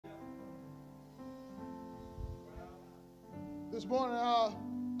This morning,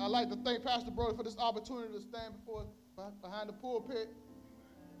 I'd like to thank Pastor Broadie for this opportunity to stand behind the pulpit.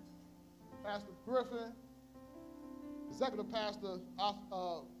 Pastor Griffin, Executive Pastor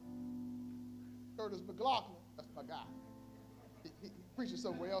Curtis McLaughlin, that's my guy. He preaches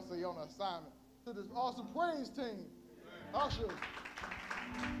somewhere else, so he's on an assignment. To this awesome praise team, ushers,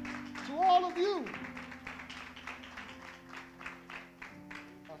 to all of you,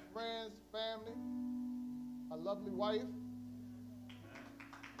 my friends, family, my lovely wife.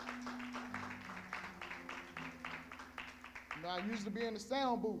 You know, I used to be in the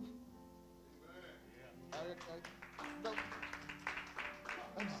sound booth.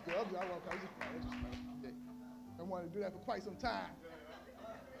 I'm just good. I wanted to do that for quite some time.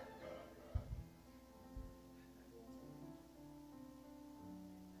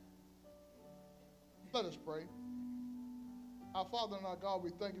 Let us pray. Our Father and our God,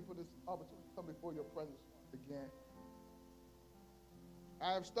 we thank you for this opportunity to come before your presence once again.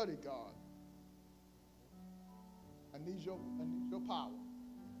 I have studied, God. I need your power.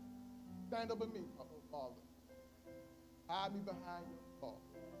 Stand up in me, Father. Hide me behind your cross.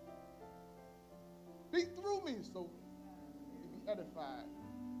 Speak through me so we be edified,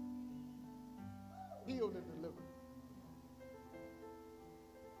 healed, and delivered.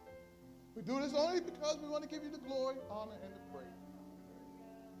 We do this only because we want to give you the glory, honor, and the praise.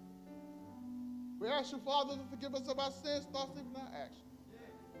 We ask you, Father, to forgive us of our sins, thoughts, and our actions.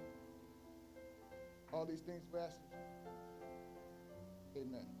 All these things we ask you.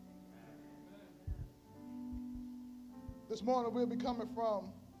 Amen. This morning we'll be coming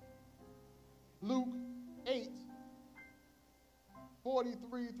from Luke 8,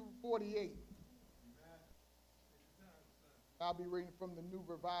 43 through 48. I'll be reading from the New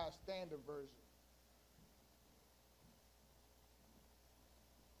Revised Standard Version.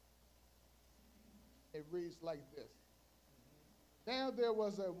 It reads like this. Now there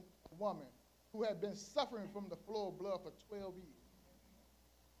was a woman who had been suffering from the flow of blood for 12 years.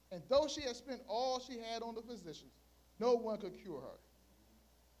 And though she had spent all she had on the physicians, no one could cure her.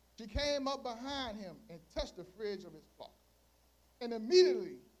 She came up behind him and touched the fringe of his cloak. And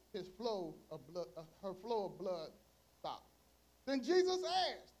immediately her flow of blood stopped. Then Jesus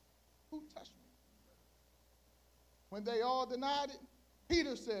asked, who touched me? When they all denied it,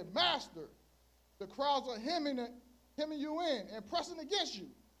 Peter said, Master, the crowds are hemming you in and pressing against you.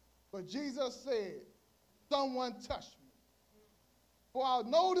 But Jesus said, someone touched me. For I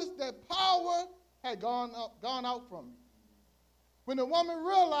noticed that power had gone out from me. When the woman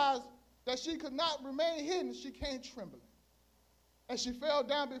realized that she could not remain hidden, she came trembling. And she fell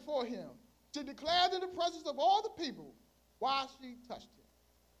down before him. She declared in the presence of all the people why she touched him.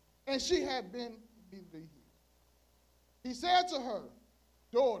 And she had been immediately healed. He said to her,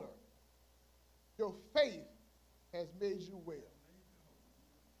 daughter, your faith has made you well.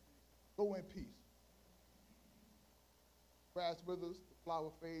 Go in peace. Grass withers, the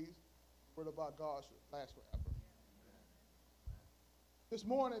flower fades, the word of our God should last forever. This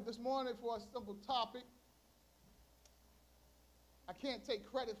morning for a simple topic, I can't take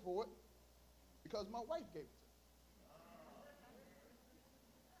credit for it because my wife gave it to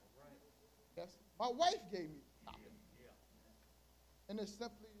me. Yes, my wife gave me the topic. And it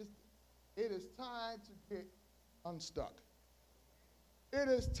simply is, it is time to get unstuck. It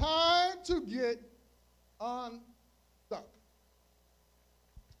is time to get unstuck.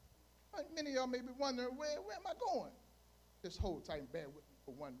 Many of y'all may be wondering, where am I going? Just hold tight and bear with me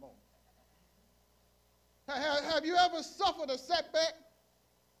for one moment. Have you ever suffered a setback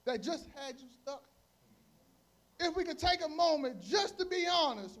that just had you stuck? If we could take a moment just to be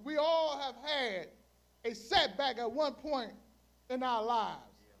honest, we all have had a setback at one point in our lives.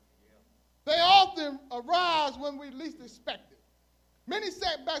 They often arise when we least expect it. Many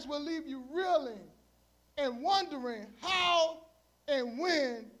setbacks will leave you reeling and wondering how and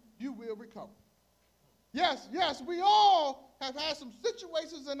when you will recover. Yes, we all have had some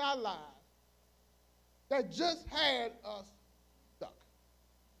situations in our lives that just had us stuck.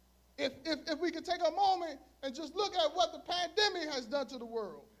 If we could take a moment and just look at what the pandemic has done to the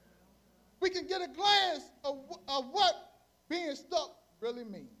world, we can get a glance of what being stuck really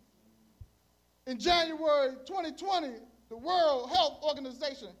means. In January 2020, the World Health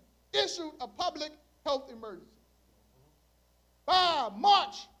Organization issued a public health emergency. By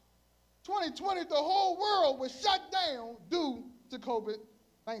March 2020, the whole world was shut down due to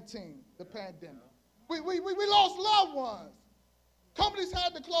COVID-19, the pandemic. We lost loved ones. Companies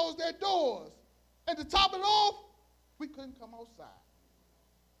had to close their doors. And to top it off, we couldn't come outside.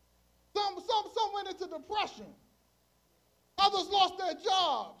 Some went into depression. Others lost their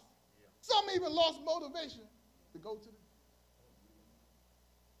jobs. Some even lost motivation to go to the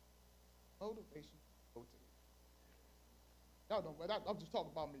motivation. Y'all know, but I'm just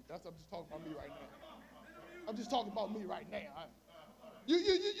talking about me. I'm just talking about me right now. I'm just talking about me right now.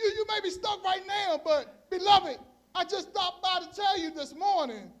 You may be stuck right now, but beloved, I just stopped by to tell you this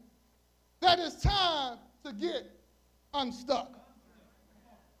morning that it's time to get unstuck.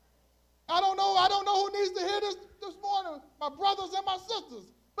 I don't know who needs to hear this morning, my brothers and my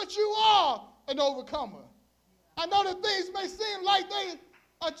sisters, but you are an overcomer. I know that things may seem like they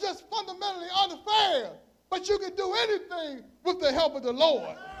are just fundamentally unfair, but you can do anything with the help of the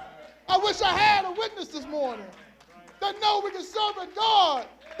Lord. I wish I had a witness this morning that know we can serve a God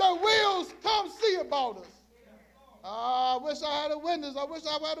that will come see about us. I wish I had a witness. I wish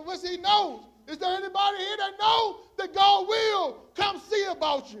I had a witness. He knows. Is there anybody here that knows that God will come see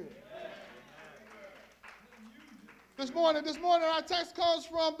about you? This morning our text comes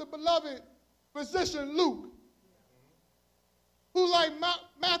from the beloved physician Luke, who, like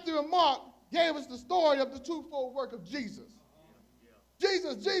Matthew and Mark, gave us the story of the twofold work of Jesus.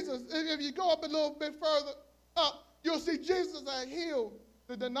 Jesus, if you go up a little bit further up, you'll see Jesus had healed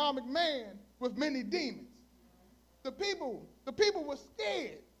the dynamic man with many demons. The people were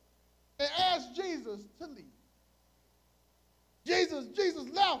scared and asked Jesus to leave. Jesus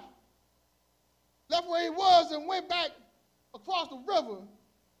left where he was and went back across the river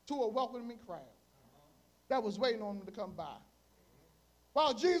to a welcoming crowd that was waiting on him to come by.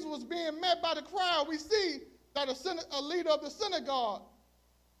 While Jesus was being met by the crowd, we see that a leader of the synagogue,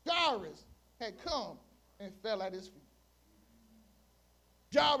 Jairus, had come and fell at his feet.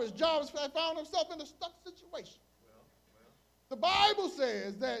 Jairus had found himself in a stuck situation. The Bible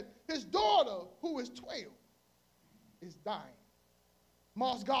says that his daughter, who is 12, is dying.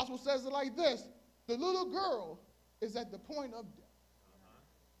 Mark's gospel says it like this: the little girl is at the point of death.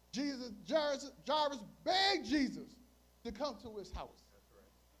 Jairus begged Jesus to come to his house.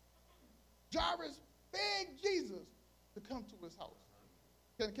 Jairus begged Jesus to come to his house.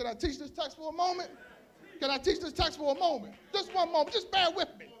 Can I teach this text for a moment? Can I teach this text for a moment? Just one moment. Just bear with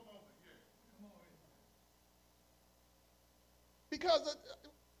me. Because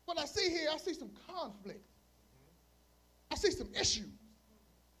what I see here, I see some conflict. I see some issues.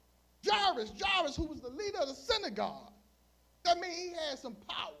 Jairus, who was the leader of the synagogue, that means he had some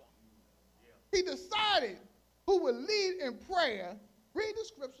power. He decided who would lead in prayer, read the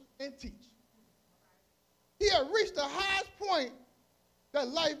scriptures, and teach. He had reached the highest point that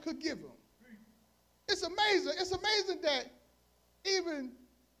life could give him. It's amazing. It's amazing that he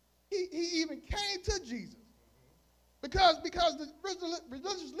even came to Jesus. Because the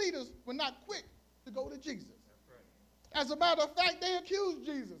religious leaders were not quick to go to Jesus. As a matter of fact, they accused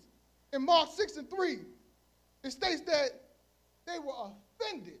Jesus. In Mark 6:3, it states that they were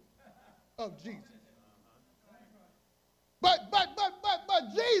offended of Jesus. But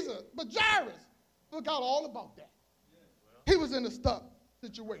Jairus forgot all about that. He was in a stuck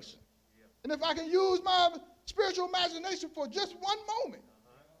situation. And if I can use my spiritual imagination for just one moment,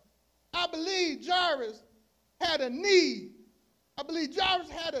 I believe Jairus had a need. I believe Jairus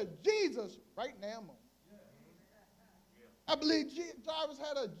had a Jesus right now moment. I believe Jairus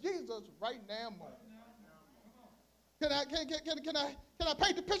had a Jesus right now moment. Can I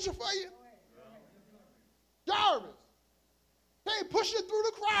paint the picture for you? Jairus came pushing through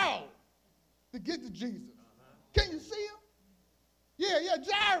the crowd to get to Jesus. Can you see him? Yeah,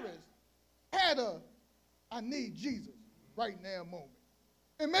 Jairus had a I need Jesus right now moment.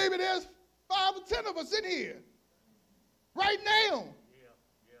 And maybe there's 5 or 10 of us in here right now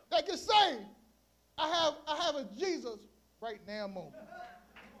that can say, I have a Jesus right now moment.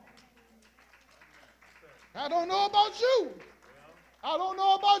 I don't know about you. I don't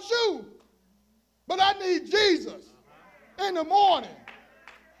know about you. But I need Jesus in the morning.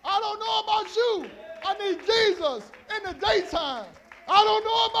 I don't know about you. I need Jesus in the daytime. I don't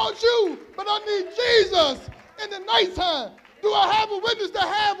know about you, but I need Jesus in the nighttime. Do I have a witness that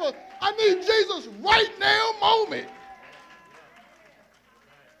have a I need Jesus right now moment?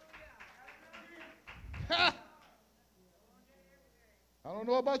 I don't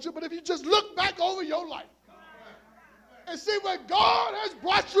know about you, but if you just look back over your life and see where God has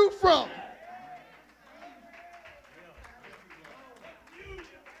brought you from.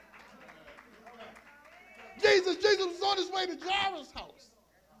 Jesus was on his way to Jairus' house.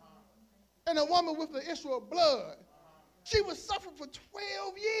 And a woman with the issue of blood, she was suffering for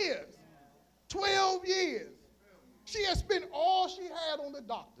 12 years. 12 years. She had spent all she had on the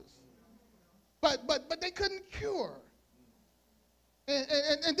doctors. But they couldn't cure her.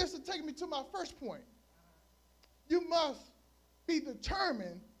 And this will take me to my first point. You must be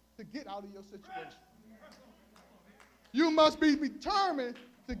determined to get out of your situation. You must be determined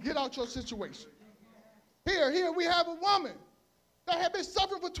to get out your situation. Here we have a woman that had been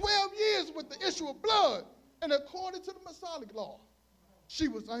suffering for 12 years with the issue of blood, and according to the Masonic law, she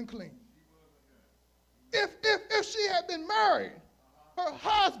was unclean. If she had been married, her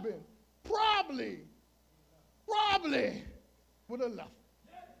husband probably would have left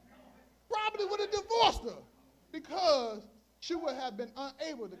her. Probably would have divorced her because she would have been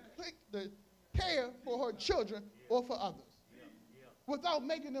unable to care for her children or for others without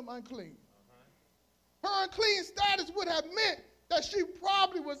making them unclean. Her unclean status would have meant that she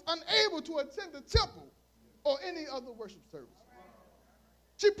probably was unable to attend the temple or any other worship service.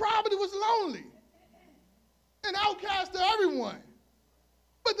 She probably was lonely, an outcast to everyone.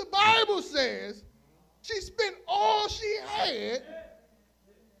 But the Bible says she spent all she had.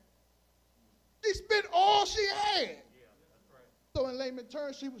 She spent all she had. So in layman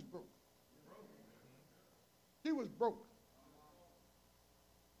terms, she was broke. She was broke.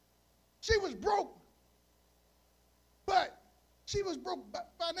 She was broke. But she was broke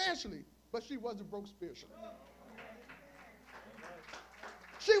financially, but she wasn't broke spiritually.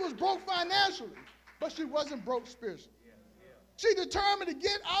 She was broke financially, but she wasn't broke spiritually. She determined to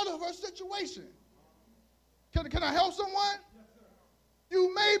get out of her situation. Can I help someone?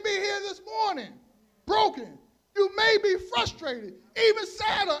 You may be here this morning, broken. You may be frustrated, even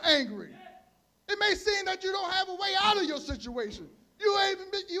sad or angry. It may seem that you don't have a way out of your situation. You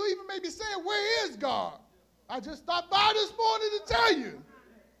even may be saying, where is God? I just stopped by this morning to tell you,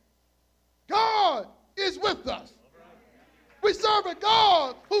 God is with us. We serve a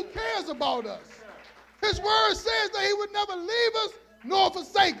God who cares about us. His word says that he would never leave us nor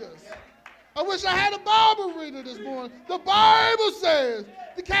forsake us. I wish I had a Bible reader this morning. The Bible says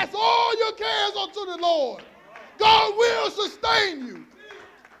to cast all your cares onto the Lord. God will sustain you.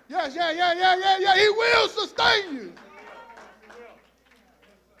 Yes, yeah. He will sustain you.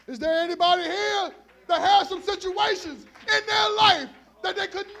 Is there anybody here that has some situations in their life that they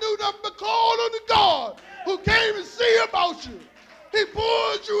couldn't do nothing but call on the God who came and see about you? He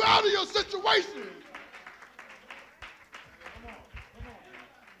pulled you out of your situation.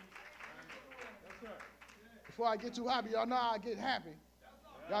 Before I get too happy, y'all know I get happy.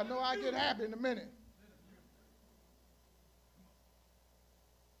 Y'all know I get happy in a minute.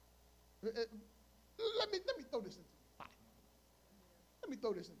 Let me throw this into the pot. Let me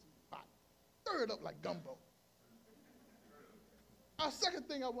throw this into the pot. Stir it up like gumbo. Our second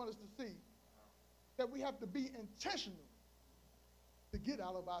thing I want us to see, that we have to be intentional to get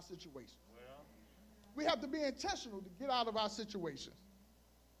out of our situations. We have to be intentional to get out of our situations.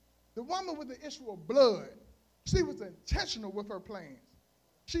 The woman with the issue of blood, she was intentional with her plans.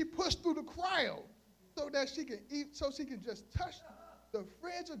 She pushed through the crowd so that she can eat, so she can just touch the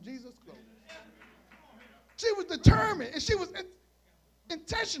fringe of Jesus' clothes. She was determined and she was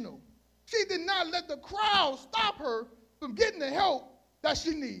intentional. She did not let the crowd stop her from getting the help that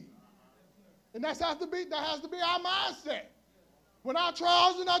she needs. And that has to be our mindset. When our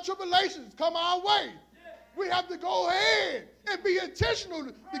trials and our tribulations come our way, we have to go ahead and be intentional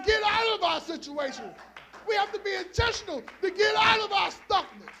to get out of our situation. We have to be intentional to get out of our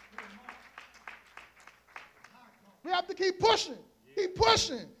stuckness. We have to keep pushing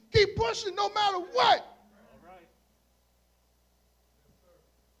no matter what.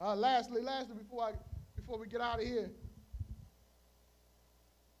 Lastly, before we get out of here,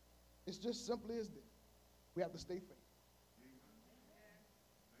 it's just simply as this. We have to stay faithful.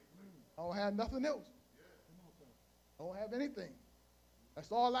 I don't have nothing else. I don't have anything.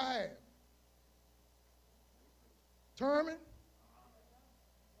 That's all I have. Determined,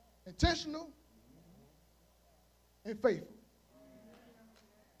 intentional, and faithful.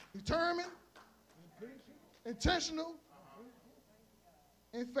 Determined, intentional,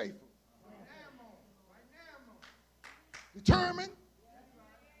 and faithful. Determined,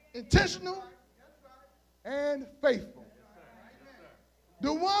 intentional, and faithful.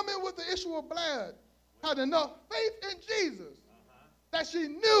 The woman with the issue of blood had enough faith in Jesus that she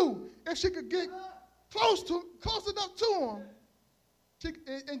knew if she could get close enough to him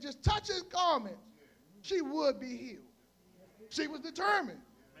and just touch his garment, she would be healed. She was determined.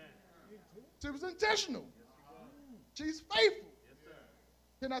 She was intentional. She's faithful.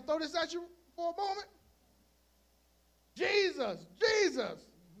 Can I throw this at you for a moment? Jesus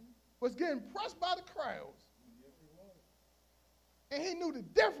was getting pressed by the crowds. And he knew the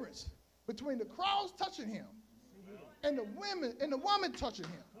difference between the crowds touching him and the woman touching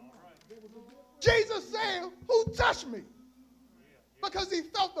him. Jesus said, "Who touched me?" Because he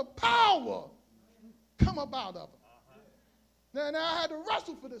felt the power come up out of him. Now I had to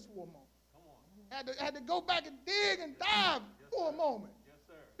wrestle for this for a moment. I had to go back and dig and dive for a moment.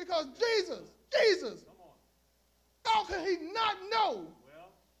 Because Jesus, how can he not know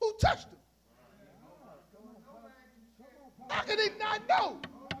who touched him? How can he not know?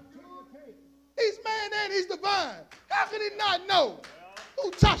 He's man and he's divine. How can he not know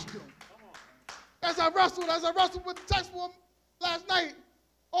who touched him? As I wrestled with the text for him last night,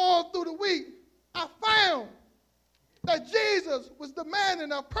 all through the week, I found that Jesus was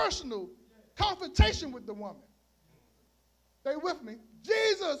demanding a personal confrontation with the woman. Stay with me.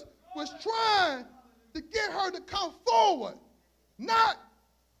 Jesus was trying to get her to come forward, not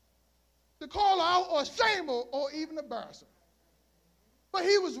to call her out or shame her or even embarrass her. But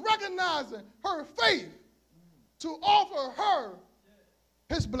he was recognizing her faith to offer her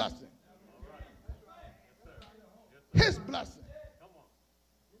his blessing. His blessing.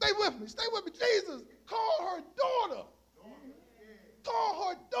 Stay with me. Stay with me. Jesus called her daughter. Call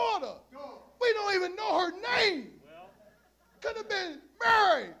her daughter. We don't even know her name. Could have been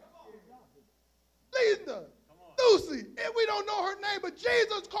Mary, Lisa, Lucy, and we don't know her name, but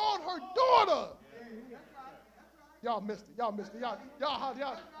Jesus called her daughter. Y'all missed it. Y'all missed it.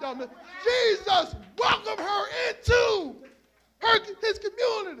 Y'all missed it. Jesus welcomed her into his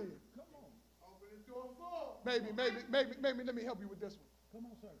community. Maybe, let me help you with this one.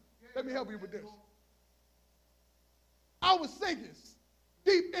 Come on, sir. Let me help you with this. I was sinking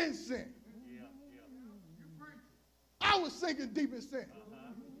deep in sin. I was sinking deep in sin.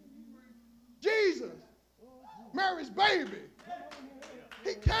 Jesus, Mary's baby,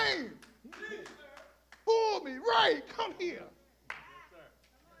 he came, pulled me, right, come here.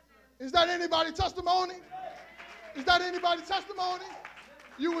 Is that anybody's testimony? Is that anybody's testimony?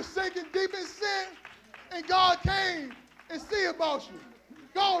 You were sinking deep in sin, and God came and see about you.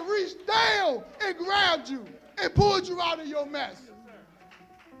 God reached down and grabbed you and pulled you out of your mess.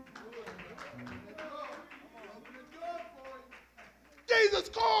 Jesus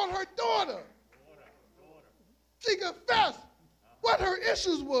called her daughter. She confessed what her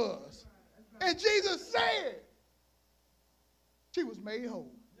issues was. And Jesus said she was made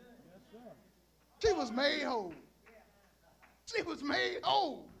whole. She was made whole. She was made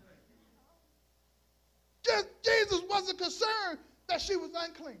whole. Jesus wasn't concerned that she was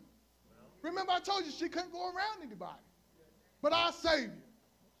unclean. Remember I told you she couldn't go around anybody. But our Savior,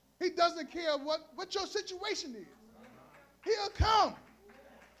 he doesn't care what your situation is. He'll come.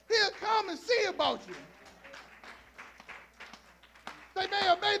 He'll come and see about you. They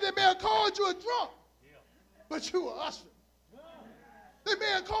may have called you a drunk, but you were usher. They may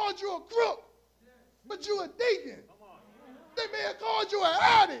have called you a crook, but you a deacon. They may have called you an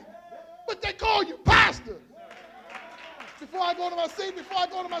addict, but they call you pastor. Before I go to my sleep, I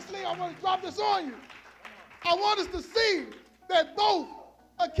want to drop this on you. I want us to see that both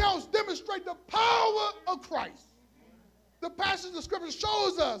accounts demonstrate the power of Christ. The passage of Scripture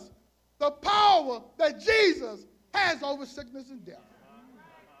shows us the power that Jesus has over sickness and death.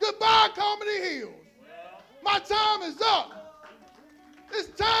 Goodbye, Carmody Hills. My time is up. It's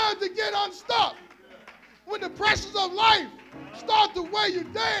time to get unstuck. When the pressures of life start to weigh you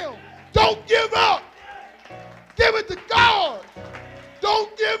down, don't give up. Give it to God.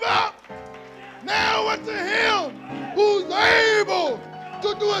 Don't give up. Now unto him who's able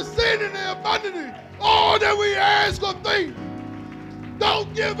to do exceedingly abundantly all that we ask or think.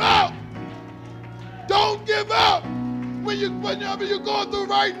 Don't give up. Don't give up. Whenever you're going through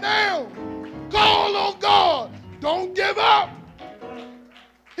right now, call on God. Don't give up.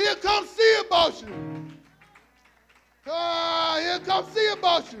 He'll come see about you. He'll come see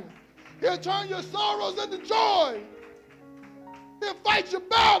about you. He'll turn your sorrows into joy. He'll fight your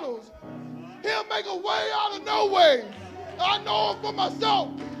battles. He'll make a way out of no way. I know it for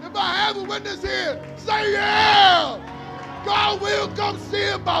myself. If I have a witness here, say yeah. God will come see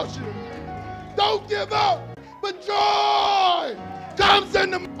about you. Don't give up. But joy comes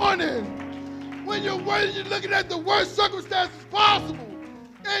in the morning. When you're looking at the worst circumstances possible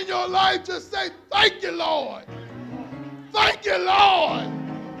in your life, just say, thank you, Lord. Thank you, Lord.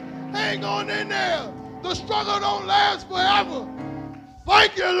 Hang on in there. The struggle don't last forever.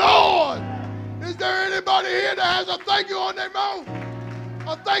 Thank you, Lord. Is there anybody here that has a thank you on their mouth?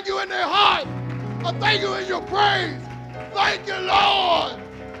 A thank you in their heart? A thank you in your praise? Thank you, Lord.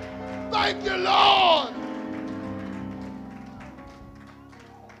 Thank you, Lord.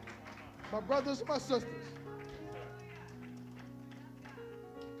 My brothers and my sisters,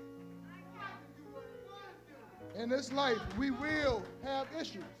 in this life, we will have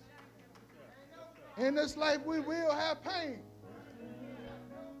issues. In this life, we will have pain.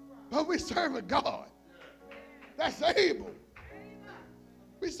 But we serve a God that's able.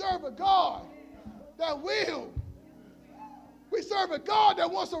 We serve a God that will We serve a God that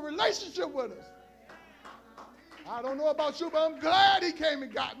wants a relationship with us. I don't know about you, but I'm glad he came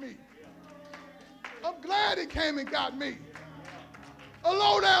and got me. I'm glad he came and got me. A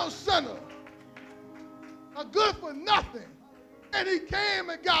low-down sinner. A good for nothing. And he came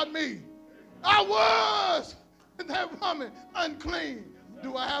and got me. I was that woman unclean.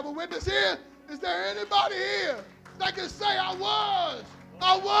 Do I have a witness here? Is there anybody here that can say I was?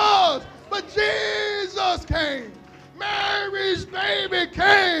 I was. But Jesus came. Mary's baby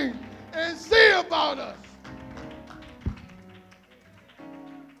came and see about us.